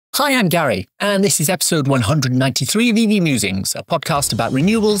Hi, I'm Gary, and this is episode 193 of EV Musings, a podcast about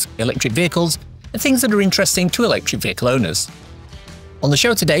renewables, electric vehicles, and things that are interesting to electric vehicle owners. On the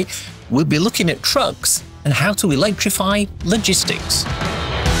show today, we'll be looking at trucks and how to electrify logistics.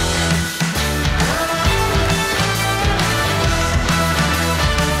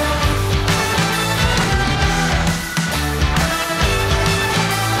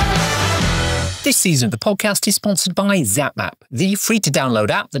 This season of the podcast is sponsored by ZapMap, the free-to-download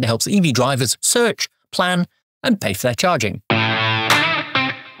app that helps EV drivers search, plan, and pay for their charging.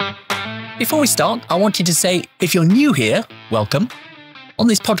 Before we start, I wanted to say, if you're new here, welcome. On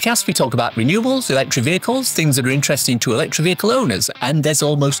this podcast, we talk about renewables, electric vehicles, things that are interesting to electric vehicle owners, and there's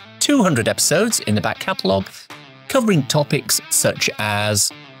almost 200 episodes in the back catalogue covering topics such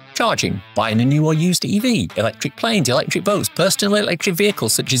as charging, buying a new or used EV, electric planes, electric boats, personal electric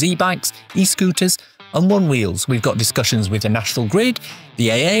vehicles such as e-bikes, e-scooters, and one-wheels. We've got discussions with the National Grid,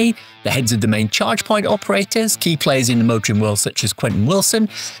 the AA, the heads of the main charge point operators, key players in the motoring world such as Quentin Wilson.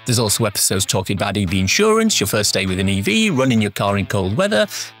 There's also episodes talking about EV insurance, your first day with an EV, running your car in cold weather,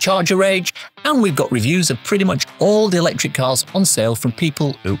 charger age, and we've got reviews of pretty much all the electric cars on sale from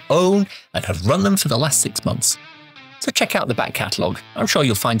people who own and have run them for the last 6 months. So check out the back catalogue. I'm sure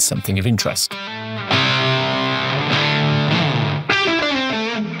you'll find something of interest.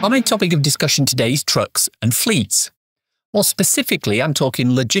 Our main topic of discussion today is trucks and fleets. More specifically, I'm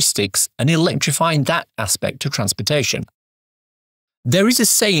talking logistics and electrifying that aspect of transportation. There is a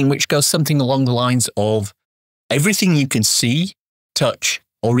saying which goes something along the lines of, everything you can see, touch,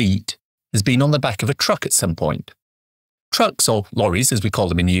 or eat has been on the back of a truck at some point. Trucks, or lorries as we call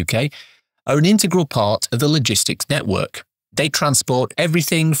them in the UK, are an integral part of the logistics network. They transport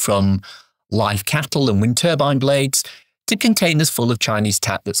everything from live cattle and wind turbine blades to containers full of Chinese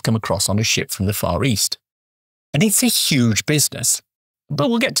tat that's come across on a ship from the Far East. And it's a huge business, but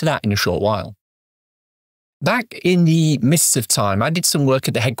we'll get to that in a short while. Back in the mists of time, I did some work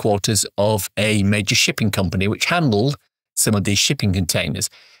at the headquarters of a major shipping company which handled some of these shipping containers.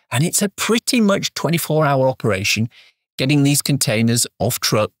 And it's a pretty much 24-hour operation getting these containers off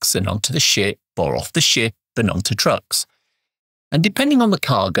trucks and onto the ship, or off the ship and onto trucks. And depending on the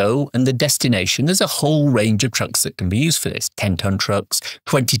cargo and the destination, there's a whole range of trucks that can be used for this. 10-ton trucks,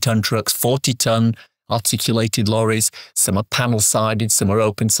 20-ton trucks, 40-ton articulated lorries. Some are panel-sided, some are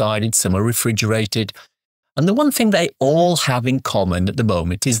open-sided, some are refrigerated. And the one thing they all have in common at the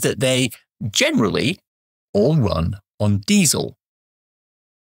moment is that they generally all run on diesel.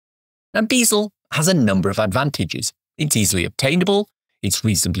 Now, diesel has a number of advantages. It's easily obtainable, it's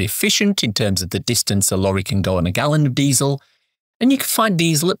reasonably efficient in terms of the distance a lorry can go on a gallon of diesel, and you can find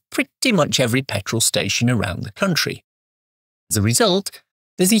diesel at pretty much every petrol station around the country. As a result,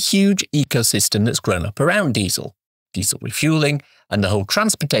 there's a huge ecosystem that's grown up around diesel refueling, and the whole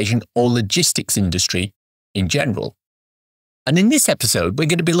transportation or logistics industry in general. And in this episode, we're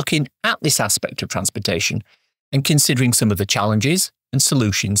going to be looking at this aspect of transportation and considering some of the challenges and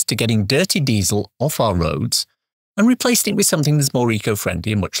solutions to getting dirty diesel off our roads and replacing it with something that's more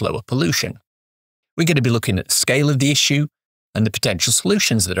eco-friendly and much lower pollution. We're going to be looking at the scale of the issue and the potential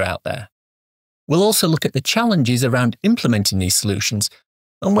solutions that are out there. We'll also look at the challenges around implementing these solutions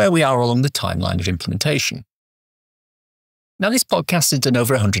and where we are along the timeline of implementation. Now, this podcast has done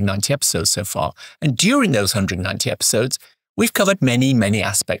over 190 episodes so far, and during those 190 episodes, we've covered many, many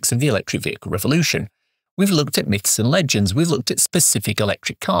aspects of the electric vehicle revolution. We've looked at myths and legends, we've looked at specific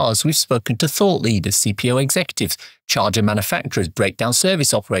electric cars, we've spoken to thought leaders, CPO executives, charger manufacturers, breakdown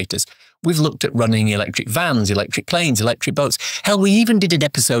service operators. We've looked at running electric vans, electric planes, electric boats. Hell, we even did an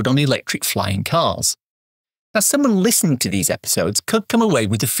episode on electric flying cars. Now, someone listening to these episodes could come away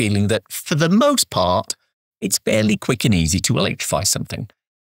with the feeling that, for the most part, it's fairly quick and easy to electrify something.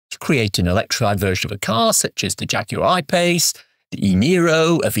 You create an electrified version of a car, such as the Jaguar I-Pace, the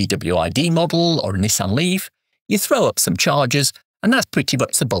e-Niro, a VW ID model, or a Nissan Leaf. You throw up some chargers, and that's pretty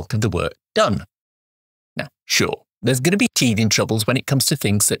much the bulk of the work done. Now, sure, there's going to be teething troubles when it comes to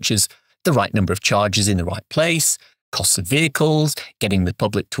things such as the right number of chargers in the right place, costs of vehicles, getting the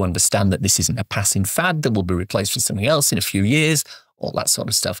public to understand that this isn't a passing fad that will be replaced with something else in a few years, all that sort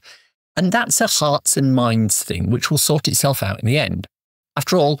of stuff. And that's a hearts and minds thing which will sort itself out in the end.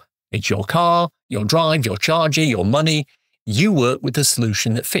 After all, it's your car, your drive, your charger, your money. You work with a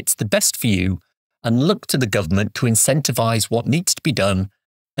solution that fits the best for you and look to the government to incentivise what needs to be done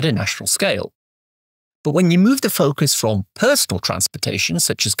at a national scale. But when you move the focus from personal transportation,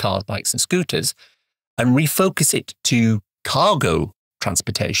 such as cars, bikes and scooters, and refocus it to cargo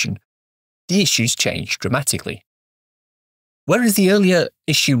transportation, the issues change dramatically. Whereas the earlier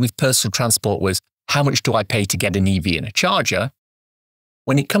issue with personal transport was, how much do I pay to get an EV and a charger?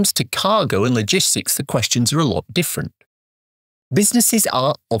 When it comes to cargo and logistics, the questions are a lot different. Businesses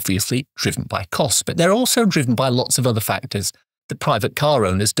are obviously driven by costs, but they're also driven by lots of other factors that private car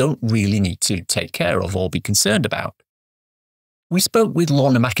owners don't really need to take care of or be concerned about. We spoke with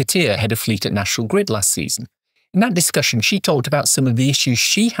Lorna McAtear, head of fleet at National Grid last season. In that discussion, she talked about some of the issues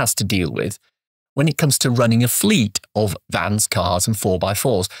she has to deal with when it comes to running a fleet of vans, cars and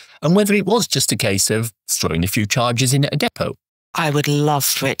 4x4s, and whether it was just a case of throwing a few charges in at a depot. I would love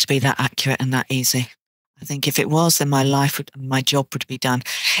for it to be that accurate and that easy. I think if it was, then my job would be done.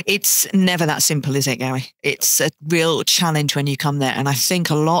 It's never that simple, is it, Gary? It's a real challenge when you come there. And I think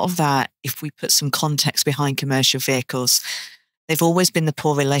a lot of that, if we put some context behind commercial vehicles, they've always been the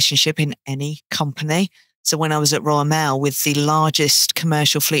poor relationship in any company. So when I was at Royal Mail with the largest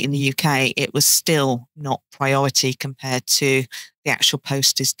commercial fleet in the UK, it was still not priority compared to the actual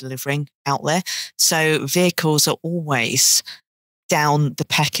post is delivering out there. So vehicles are always down the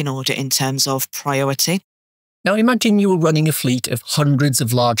pecking order in terms of priority. Now imagine you were running a fleet of hundreds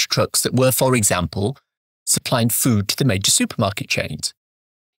of large trucks that were, for example, supplying food to the major supermarket chains.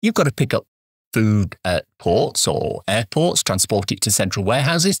 You've got to pick up food at ports or airports, transport it to central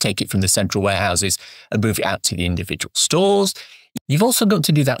warehouses, take it from the central warehouses and move it out to the individual stores. You've also got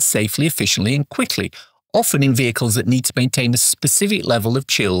to do that safely, efficiently and quickly, often in vehicles that need to maintain a specific level of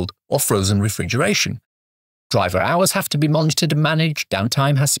chilled or frozen refrigeration. Driver hours have to be monitored and managed,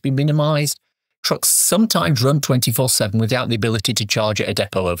 downtime has to be minimised. Trucks sometimes run 24/7 without the ability to charge at a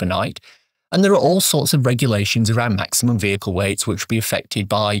depot overnight. And there are all sorts of regulations around maximum vehicle weights which will be affected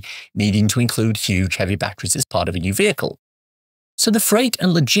by needing to include huge heavy batteries as part of a new vehicle. So the freight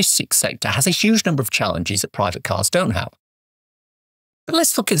and logistics sector has a huge number of challenges that private cars don't have. But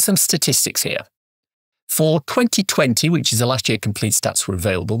let's look at some statistics here. For 2020, which is the last year complete stats were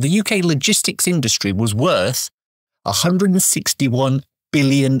available, the UK logistics industry was worth £161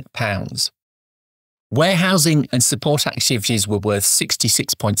 billion. Warehousing and support activities were worth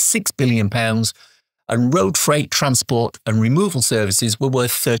 £66.6 billion, and road freight, transport and removal services were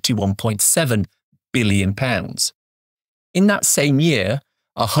worth £31.7 billion. In that same year,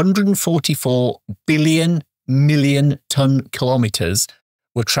 144 billion million tonne kilometres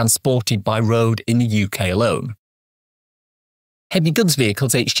were transported by road in the UK alone. Heavy goods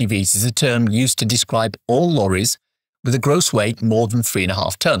vehicles, HGVs, is a term used to describe all lorries with a gross weight more than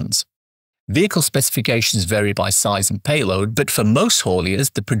 3.5 tonnes. Vehicle specifications vary by size and payload, but for most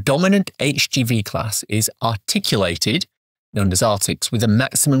hauliers, the predominant HGV class is articulated, known as Arctics, with a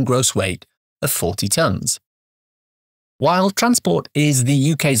maximum gross weight of 40 tonnes. While transport is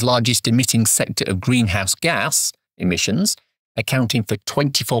the UK's largest emitting sector of greenhouse gas emissions, accounting for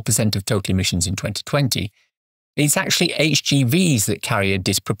 24% of total emissions in 2020, it's actually HGVs that carry a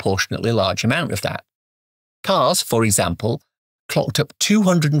disproportionately large amount of that. Cars, for example, clocked up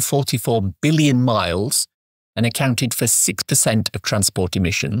 244 billion miles and accounted for 6% of transport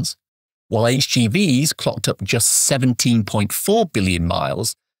emissions, while HGVs clocked up just 17.4 billion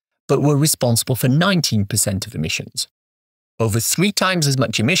miles, but were responsible for 19% of emissions. Over 3 times as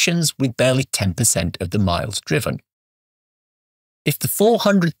much emissions with barely 10% of the miles driven. If the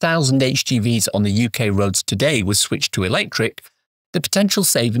 400,000 HGVs on the UK roads today was switched to electric, the potential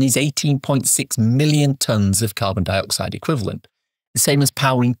saving is 18.6 million tonnes of carbon dioxide equivalent, the same as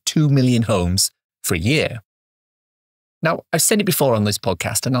powering 2 million homes for a year. Now, I've said it before on this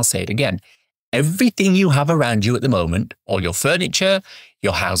podcast and I'll say it again. Everything you have around you at the moment, all your furniture,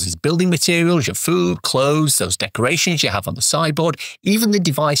 your house's building materials, your food, clothes, those decorations you have on the sideboard, even the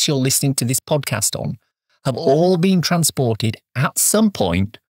device you're listening to this podcast on, have all been transported at some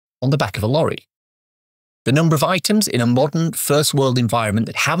point on the back of a lorry. The number of items in a modern first world environment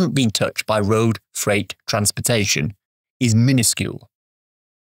that haven't been touched by road freight transportation is minuscule.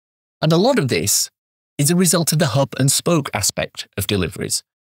 And a lot of this is a result of the hub and spoke aspect of deliveries.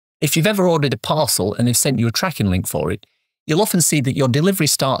 If you've ever ordered a parcel and they've sent you a tracking link for it, you'll often see that your delivery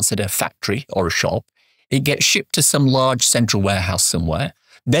starts at a factory or a shop, it gets shipped to some large central warehouse somewhere,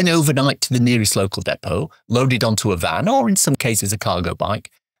 then overnight to the nearest local depot, loaded onto a van or in some cases a cargo bike,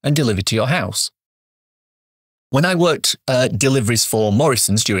 and delivered to your house. When I worked deliveries for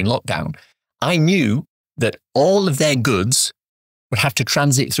Morrisons during lockdown, I knew that all of their goods would have to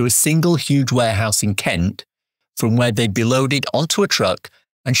transit through a single huge warehouse in Kent from where they'd be loaded onto a truck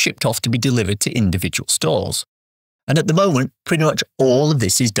and shipped off to be delivered to individual stores. And at the moment, pretty much all of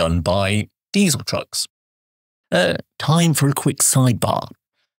this is done by diesel trucks. Time for a quick sidebar.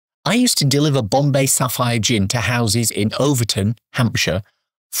 I used to deliver Bombay Sapphire Gin to houses in Overton, Hampshire,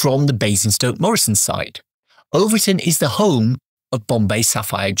 from the Basingstoke Morrison site. Overton is the home of Bombay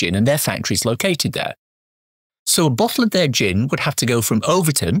Sapphire Gin and their factory is located there. So a bottle of their gin would have to go from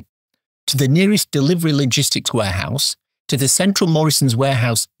Overton to the nearest delivery logistics warehouse, to the Central Morrison's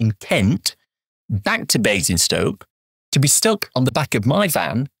warehouse in Kent, back to Basingstoke, to be stuck on the back of my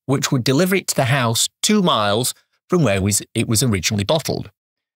van, which would deliver it to the house 2 miles from where it was originally bottled.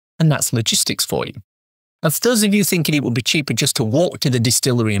 And that's logistics for you. And for those of you thinking it would be cheaper just to walk to the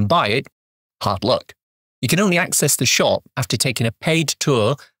distillery and buy it, hard luck. You can only access the shop after taking a paid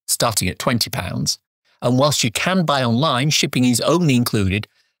tour starting at £20. And whilst you can buy online, shipping is only included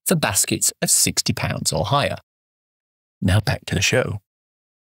for baskets of £60 or higher. Now back to the show.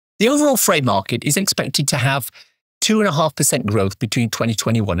 The overall freight market is expected to have 2.5% growth between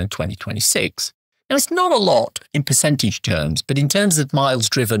 2021 and 2026. Now, it's not a lot in percentage terms, but in terms of miles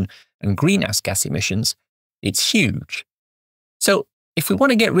driven and greenhouse gas emissions, it's huge. So, if we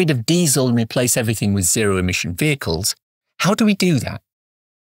want to get rid of diesel and replace everything with zero-emission vehicles, how do we do that?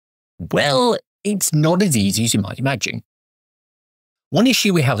 Well, it's not as easy as you might imagine. One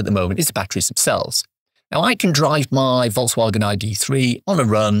issue we have at the moment is the batteries themselves. Now, I can drive my Volkswagen ID3 on a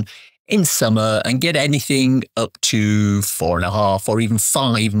run in summer and get anything up to 4.5 or even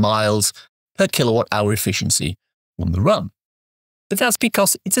 5 miles per kilowatt hour efficiency on the run. But that's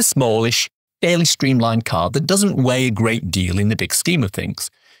because it's a smallish, fairly streamlined car that doesn't weigh a great deal in the big scheme of things.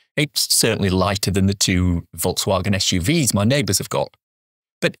 It's certainly lighter than the 2 Volkswagen SUVs my neighbours have got.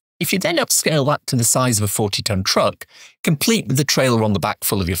 But if you then upscale that to the size of a 40-ton truck, complete with the trailer on the back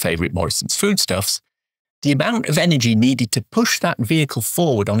full of your favourite Morrison's foodstuffs, the amount of energy needed to push that vehicle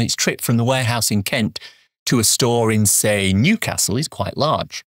forward on its trip from the warehouse in Kent to a store in, say, Newcastle is quite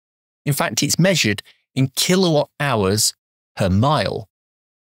large. In fact, it's measured in kilowatt hours per mile.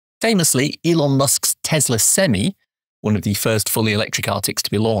 Famously, Elon Musk's Tesla Semi, one of the first fully electric Arctics to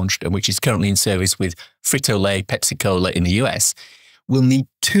be launched and which is currently in service with Frito-Lay Pepsi-Cola in the US, will need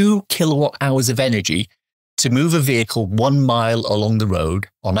 2 kilowatt hours of energy to move a vehicle 1 mile along the road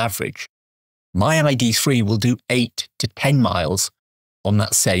on average. My ID3 will do 8 to 10 miles on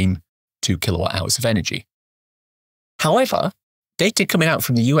that same 2 kilowatt hours of energy. However, data coming out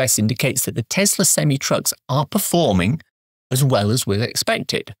from the US indicates that the Tesla Semi trucks are performing as well as we've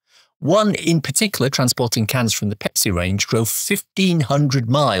expected. One in particular, transporting cans from the Pepsi range, drove 1,500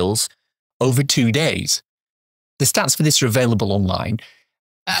 miles over 2 days. The stats for this are available online,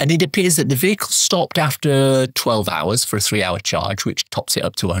 and it appears that the vehicle stopped after 12 hours for a 3-hour charge, which tops it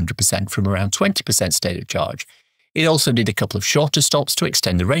up to 100% from around 20% state of charge. It also did a couple of shorter stops to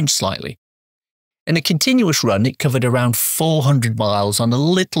extend the range slightly. In a continuous run, it covered around 400 miles on a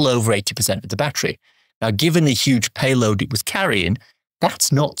little over 80% of the battery. Now, given the huge payload it was carrying,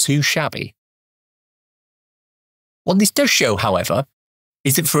 that's not too shabby. What this does show, however,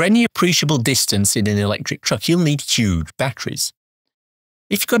 is that for any appreciable distance in an electric truck, you'll need huge batteries.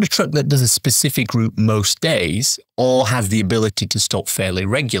 If you've got a truck that does a specific route most days or has the ability to stop fairly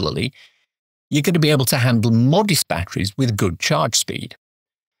regularly, you're going to be able to handle modest batteries with good charge speed.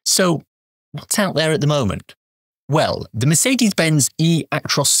 So, what's out there at the moment? Well, the Mercedes-Benz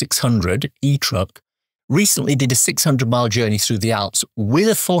e-Actros 600 e-truck recently did a 600-mile journey through the Alps with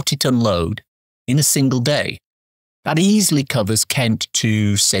a 40-ton load in a single day. That easily covers Kent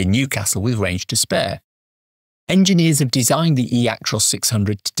to, say, Newcastle with range to spare. Engineers have designed the e-Actros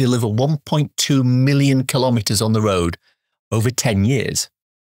 600 to deliver 1.2 million kilometres on the road over 10 years.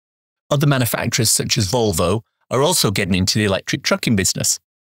 Other manufacturers such as Volvo are also getting into the electric trucking business.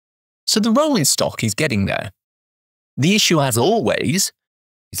 So the rolling stock is getting there. The issue, as always,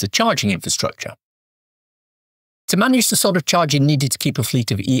 is the charging infrastructure. To manage the sort of charging needed to keep a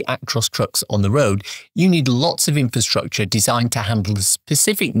fleet of e-Actros trucks on the road, you need lots of infrastructure designed to handle the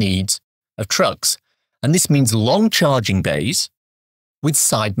specific needs of trucks. And this means long charging bays with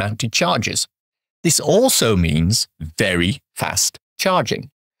side-mounted chargers. This also means very fast charging.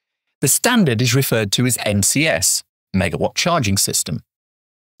 The standard is referred to as MCS, Megawatt Charging System.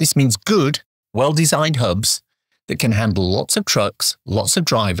 This means good, well-designed hubs that can handle lots of trucks, lots of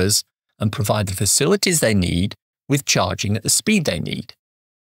drivers, and provide the facilities they need with charging at the speed they need.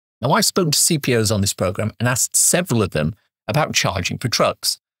 Now, I've spoken to CPOs on this program and asked several of them about charging for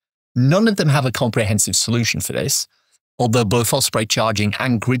trucks. None of them have a comprehensive solution for this, although both Osprey charging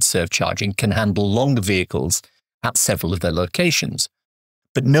and GridServe charging can handle longer vehicles at several of their locations.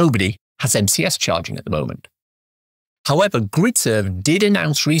 But nobody has MCS charging at the moment. However, GridServe did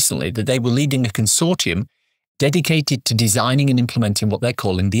announce recently that they were leading a consortium dedicated to designing and implementing what they're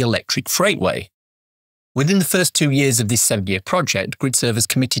calling the electric freightway. Within the first 2 years of this 7-year project, GridServe has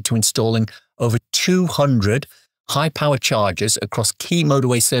committed to installing over 200 high-power chargers across key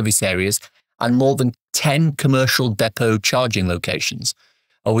motorway service areas and more than 10 commercial depot charging locations.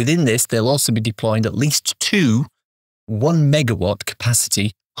 And within this, they'll also be deploying at least 2 1 megawatt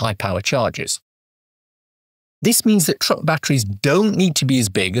capacity high-power chargers. This means that truck batteries don't need to be as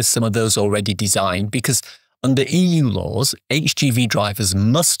big as some of those already designed, because under EU laws, HGV drivers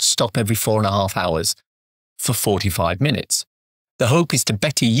must stop every 4.5 hours for 45 minutes. The hope is to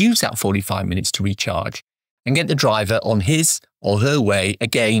better use that 45 minutes to recharge and get the driver on his or her way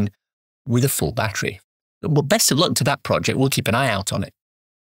again with a full battery. Well, best of luck to that project. We'll keep an eye out on it.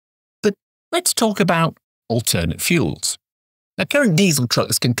 But let's talk about alternate fuels. Now, current diesel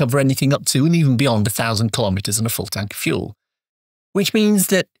trucks can cover anything up to and even beyond 1,000 kilometres on a full tank of fuel, which means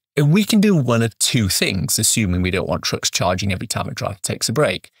that we can do one of two things, assuming we don't want trucks charging every time a driver takes a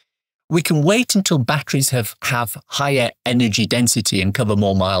break. We can wait until batteries have higher energy density and cover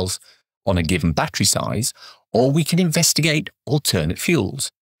more miles on a given battery size, or we can investigate alternate fuels.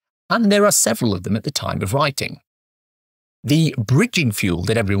 And there are several of them at the time of writing. The bridging fuel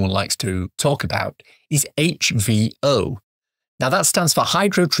that everyone likes to talk about is HVO. Now that stands for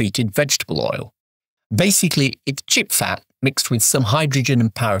hydrotreated vegetable oil. Basically, it's chip fat mixed with some hydrogen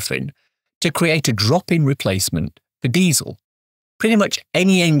and paraffin to create a drop-in replacement for diesel. Pretty much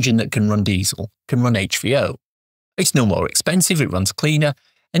any engine that can run diesel can run HVO. It's no more expensive, it runs cleaner,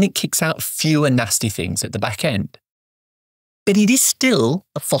 and it kicks out fewer nasty things at the back end. But it is still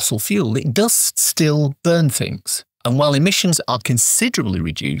a fossil fuel. It does still burn things. And while emissions are considerably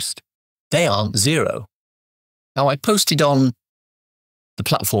reduced, they aren't zero. Now, I posted on the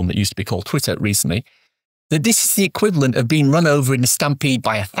platform that used to be called Twitter recently that this is the equivalent of being run over in a stampede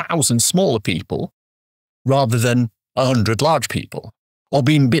by 1,000 smaller people rather than 100 large people, or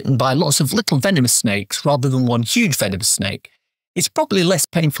being bitten by lots of little venomous snakes rather than one huge venomous snake. It's probably less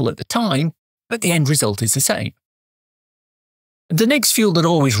painful at the time, but the end result is the same. The next fuel that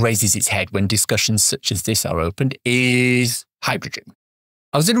always raises its head when discussions such as this are opened is hydrogen.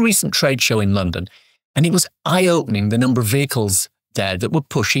 I was at a recent trade show in London, and it was eye-opening the number of vehicles there that were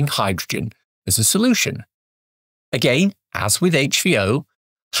pushing hydrogen as a solution. Again, as with HVO,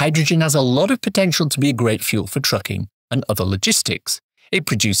 hydrogen has a lot of potential to be a great fuel for trucking and other logistics. It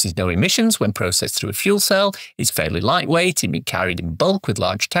produces no emissions when processed through a fuel cell, it's fairly lightweight, it can be carried in bulk with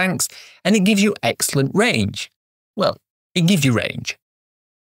large tanks, and it gives you excellent range. Well, it gives you range.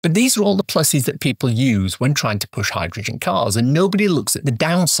 But these are all the pluses that people use when trying to push hydrogen cars, and nobody looks at the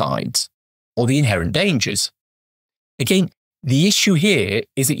downsides or the inherent dangers. Again, the issue here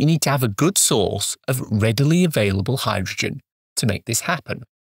is that you need to have a good source of readily available hydrogen to make this happen.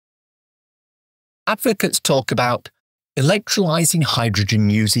 Advocates talk about electrolyzing hydrogen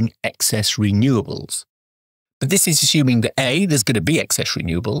using excess renewables. But this is assuming that A, there's going to be excess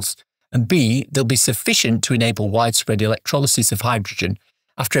renewables, and B, they'll be sufficient to enable widespread electrolysis of hydrogen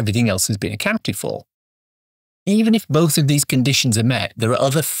after everything else has been accounted for. Even if both of these conditions are met, there are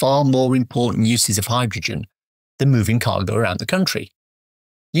other far more important uses of hydrogen than moving cargo around the country.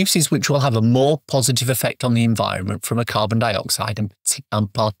 Uses which will have a more positive effect on the environment from a carbon dioxide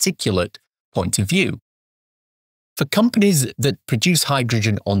and particulate point of view. For companies that produce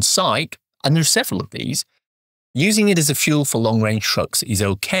hydrogen on site, and there are several of these, using it as a fuel for long-range trucks is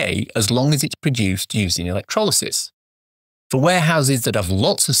okay as long as it's produced using electrolysis. For warehouses that have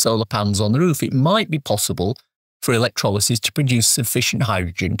lots of solar panels on the roof, it might be possible for electrolysis to produce sufficient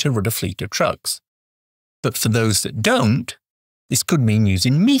hydrogen to run a fleet of trucks. But for those that don't, this could mean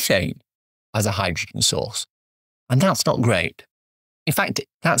using methane as a hydrogen source. And that's not great. In fact,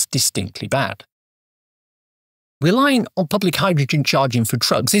 that's distinctly bad. Relying on public hydrogen charging for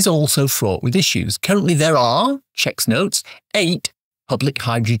trucks is also fraught with issues. Currently there are, checks notes, 8 public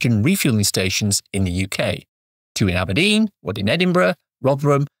hydrogen refuelling stations in the UK. 2 in Aberdeen, 1 in Edinburgh,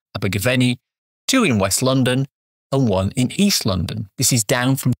 Rotherham, Abergavenny, 2 in West London, and 1 in East London. This is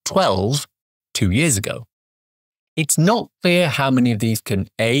down from 12 2 years ago. It's not clear how many of these can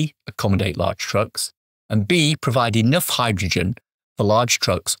A, accommodate large trucks, and B, provide enough hydrogen for large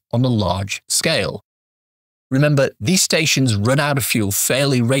trucks on a large scale. Remember, these stations run out of fuel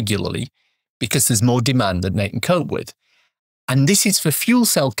fairly regularly because there's more demand than they can cope with. And this is for fuel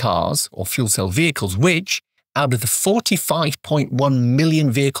cell cars or fuel cell vehicles, which, out of the 45.1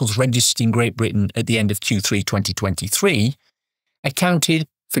 million vehicles registered in Great Britain at the end of Q3 2023, accounted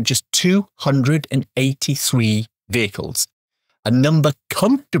for just 283 vehicles, a number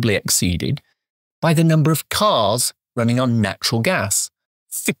comfortably exceeded by the number of cars running on natural gas,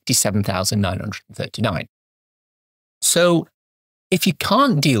 57,939. So, if you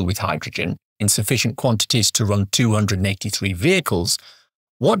can't deal with hydrogen in sufficient quantities to run 283 vehicles,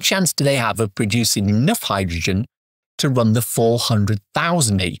 what chance do they have of producing enough hydrogen to run the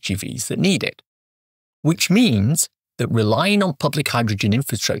 400,000 HGVs that need it? Which means that relying on public hydrogen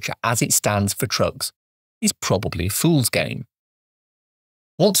infrastructure as it stands for trucks is probably a fool's game.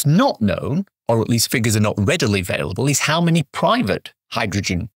 What's not known, or at least figures are not readily available, is how many private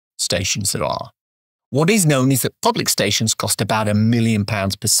hydrogen stations there are. What is known is that public stations cost about £1 million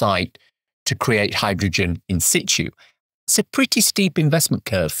per site to create hydrogen in situ. It's a pretty steep investment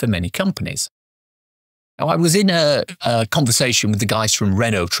curve for many companies. Now, I was in a conversation with the guys from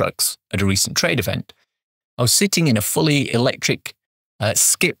Renault Trucks at a recent trade event. I was sitting in a fully electric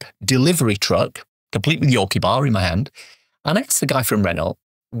skip delivery truck, complete with Yorkie bar in my hand, and I asked the guy from Renault,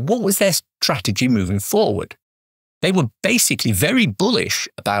 what was their strategy moving forward? They were basically very bullish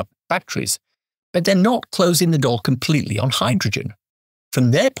about batteries, but they're not closing the door completely on hydrogen.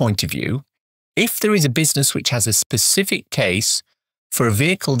 From their point of view, if there is a business which has a specific case for a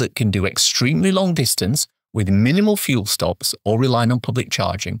vehicle that can do extremely long distance with minimal fuel stops or relying on public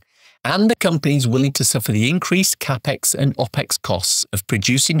charging, and the company is willing to suffer the increased capex and opex costs of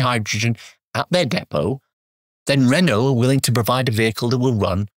producing hydrogen at their depot, then Renault are willing to provide a vehicle that will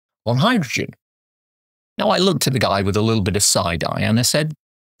run on hydrogen. Now, I looked at the guy with a little bit of side-eye and I said,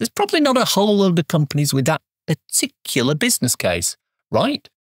 there's probably not a whole load of companies with that particular business case, right?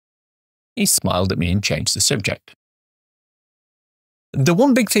 He smiled at me and changed the subject. The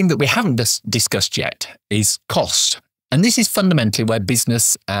one big thing that we haven't discussed yet is cost. And this is fundamentally where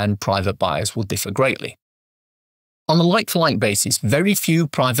business and private buyers will differ greatly. On a like-for-like basis, very few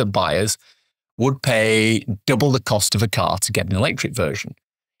private buyers would pay double the cost of a car to get an electric version.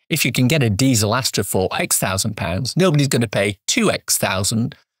 If you can get a diesel Astra for X thousand pounds, nobody's going to pay 2X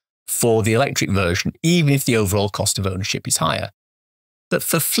thousand for the electric version, even if the overall cost of ownership is higher. But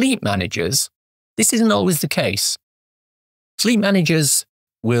for fleet managers, this isn't always the case. Fleet managers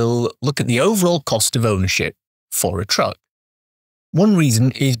will look at the overall cost of ownership for a truck. One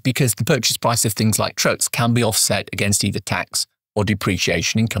reason is because the purchase price of things like trucks can be offset against either tax or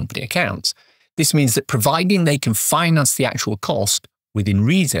depreciation in company accounts. This means that providing they can finance the actual cost within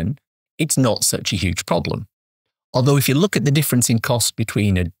reason, it's not such a huge problem. Although if you look at the difference in cost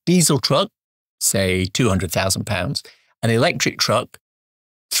between a diesel truck, say £200,000, an electric truck,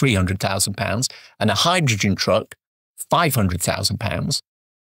 £300,000, and a hydrogen truck, £500,000,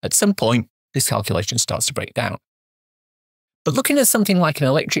 at some point, this calculation starts to break down. But looking at something like an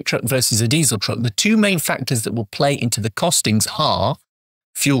electric truck versus a diesel truck, the two main factors that will play into the costings are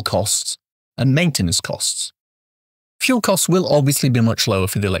fuel costs and maintenance costs. Fuel costs will obviously be much lower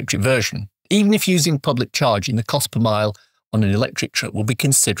for the electric version. Even if using public charging, the cost per mile on an electric truck will be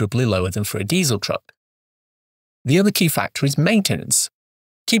considerably lower than for a diesel truck. The other key factor is maintenance.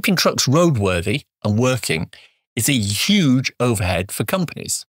 Keeping trucks roadworthy and working is a huge overhead for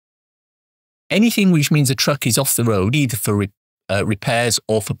companies. Anything which means a truck is off the road, either for repairs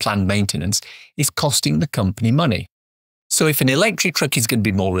or for planned maintenance, is costing the company money. So if an electric truck is going to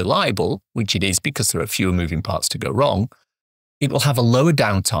be more reliable, which it is because there are fewer moving parts to go wrong, it will have a lower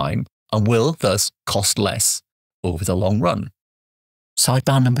downtime and will thus cost less over the long run.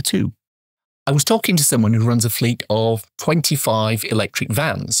 Sidebar number 2. I was talking to someone who runs a fleet of 25 electric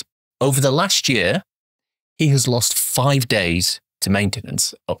vans. Over the last year, he has lost 5 days to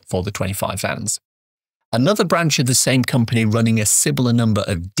maintenance for the 25 vans. Another branch of the same company running a similar number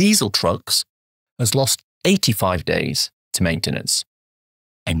of diesel trucks has lost 85 days to maintenance.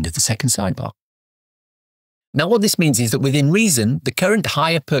 End of the second sidebar. Now, what this means is that within reason, the current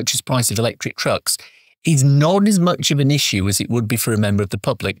higher purchase price of electric trucks is not as much of an issue as it would be for a member of the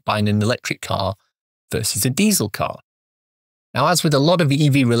public buying an electric car versus a diesel car. Now, as with a lot of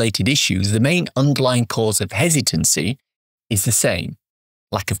EV-related issues, the main underlying cause of hesitancy is the same: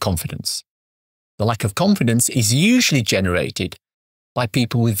 lack of confidence. The lack of confidence is usually generated by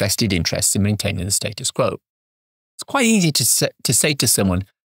people with vested interests in maintaining the status quo. It's quite easy to say to someone,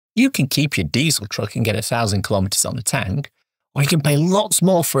 you can keep your diesel truck and get 1,000 kilometers on the tank, or you can pay lots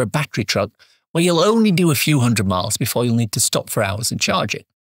more for a battery truck where you'll only do a few hundred miles before you'll need to stop for hours and charge it.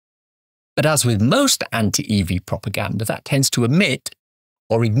 But as with most anti-EV propaganda, that tends to omit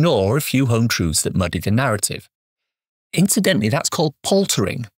or ignore a few home truths that muddy the narrative. Incidentally, that's called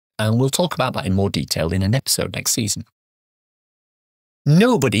paltering, and we'll talk about that in more detail in an episode next season.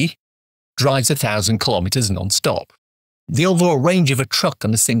 Nobody drives 1,000 kilometers non-stop. The overall range of a truck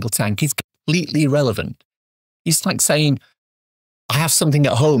on a single tank is completely irrelevant. It's like saying, I have something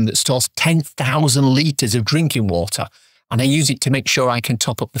at home that stores 10,000 litres of drinking water, and I use it to make sure I can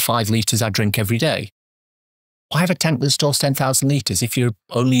top up the 5 litres I drink every day. Why have a tank that stores 10,000 litres if you're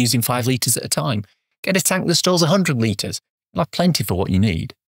only using 5 litres at a time? Get a tank that stores 100 litres. You'll have plenty for what you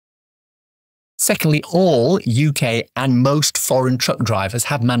need. Secondly, all UK and most foreign truck drivers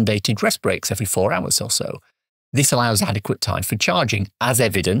have mandated rest breaks every 4 hours or so. This allows adequate time for charging, as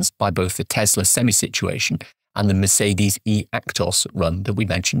evidenced by both the Tesla Semi situation and the Mercedes e-Actos run that we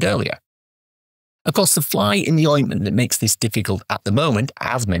mentioned earlier. Of course, the fly in the ointment that makes this difficult at the moment,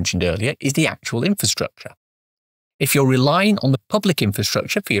 as mentioned earlier, is the actual infrastructure. If you're relying on the public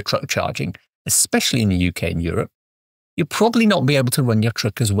infrastructure for your truck charging, especially in the UK and Europe, you'll probably not be able to run your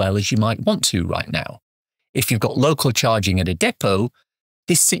truck as well as you might want to right now. If you've got local charging at a depot,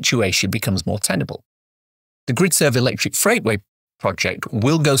 this situation becomes more tenable. The GridServe Electric Freightway project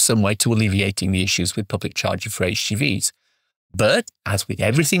will go some way to alleviating the issues with public charging for HGVs. But, as with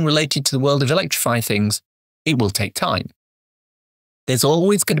everything related to the world of electrifying things, it will take time. There's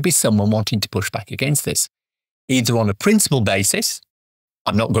always going to be someone wanting to push back against this, either on a principle basis,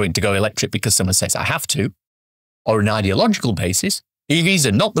 I'm not going to go electric because someone says I have to, or an ideological basis, EVs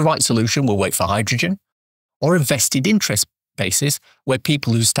are not the right solution, we'll wait for hydrogen, or a vested interest basis where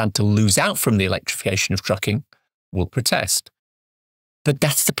people who stand to lose out from the electrification of trucking will protest. But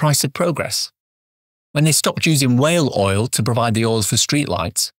that's the price of progress. When they stopped using whale oil to provide the oils for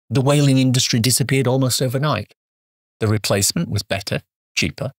streetlights, the whaling industry disappeared almost overnight. The replacement was better,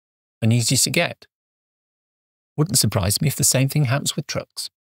 cheaper, and easier to get. Wouldn't surprise me if the same thing happens with trucks.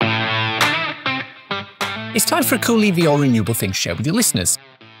 It's time for a cool EV or renewable thing to share with your listeners.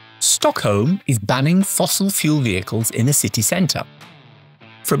 Stockholm is banning fossil fuel vehicles in the city centre.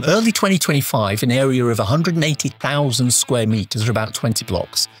 From early 2025, an area of 180,000 square metres, or about 20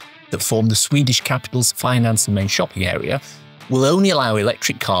 blocks, that form the Swedish capital's finance and main shopping area, will only allow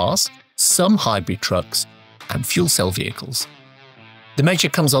electric cars, some hybrid trucks, and fuel cell vehicles. The measure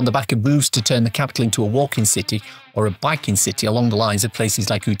comes on the back of moves to turn the capital into a walking city or a biking city along the lines of places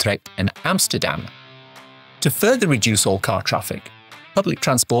like Utrecht and Amsterdam. To further reduce all car traffic, public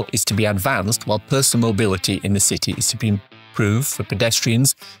transport is to be advanced while personal mobility in the city is to be improved for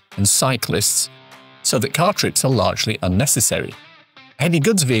pedestrians and cyclists so that car trips are largely unnecessary. Heavy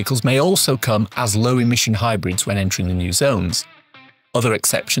goods vehicles may also come as low-emission hybrids when entering the new zones. Other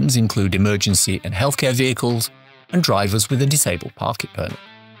exceptions include emergency and healthcare vehicles and drivers with a disabled parking permit.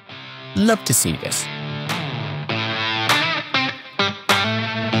 Love to see this.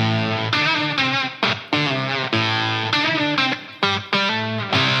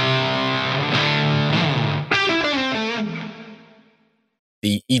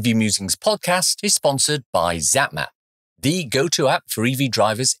 The EV Musings podcast is sponsored by ZapMap, the go-to app for EV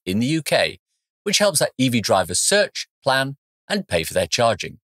drivers in the UK, which helps EV drivers search, plan, and pay for their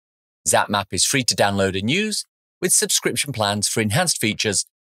charging. ZapMap is free to download and use, with subscription plans for enhanced features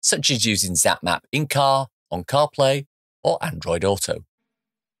such as using ZapMap in-car, on CarPlay, or Android Auto.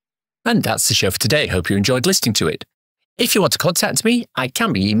 And that's the show for today. Hope you enjoyed listening to it. If you want to contact me, I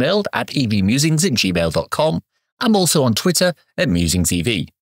can be emailed at evmusings@gmail.com. I'm also on Twitter at MusingsEV.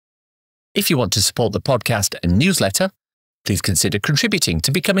 If you want to support the podcast and newsletter, please consider contributing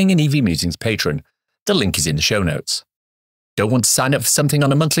to becoming an EV Musings patron. The link is in the show notes. Don't want to sign up for something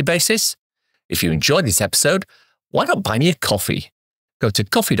on a monthly basis? If you enjoyed this episode, why not buy me a coffee? Go to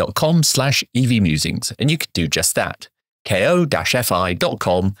coffee.com/EVmusings and you can do just that.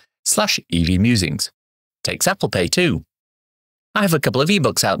 ko-fi.com/EVmusings. Takes Apple Pay too. I have a couple of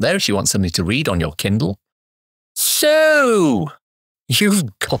ebooks out there if you want something to read on your Kindle. So,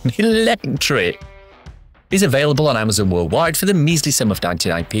 you've gone electric. It's available on Amazon worldwide for the measly sum of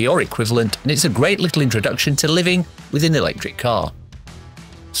 99p or equivalent, and it's a great little introduction to living with an electric car.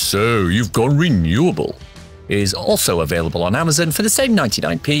 So, you've gone renewable. It is also available on Amazon for the same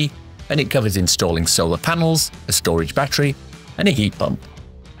 99p, and it covers installing solar panels, a storage battery, and a heat pump.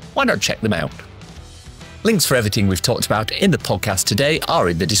 Why not check them out? Links for everything we've talked about in the podcast today are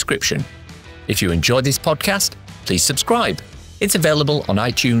in the description. If you enjoyed this podcast, please subscribe. It's available on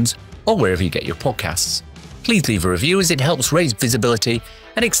iTunes or wherever you get your podcasts. Please leave a review as it helps raise visibility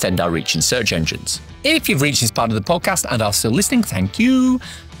and extend our reach in search engines. If you've reached this part of the podcast and are still listening, thank you.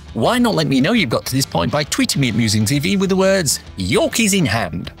 Why not let me know you've got to this point by tweeting me at MusingsEV with the words, Yorkies in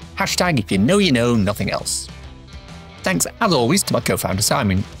hand. Hashtag if you know, nothing else. Thanks, as always, to my co-founder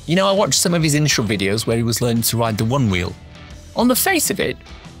Simon. I watched some of his initial videos where he was learning to ride the one wheel. On the face of it,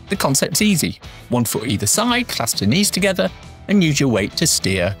 the concept's easy. One foot either side, clasp the knees together, and use your weight to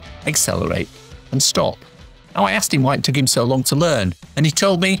steer, accelerate, and stop. Now, I asked him why it took him so long to learn, and he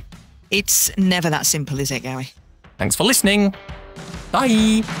told me, It's never that simple, is it, Gary? Thanks for listening.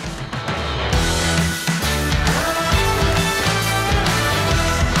 Bye.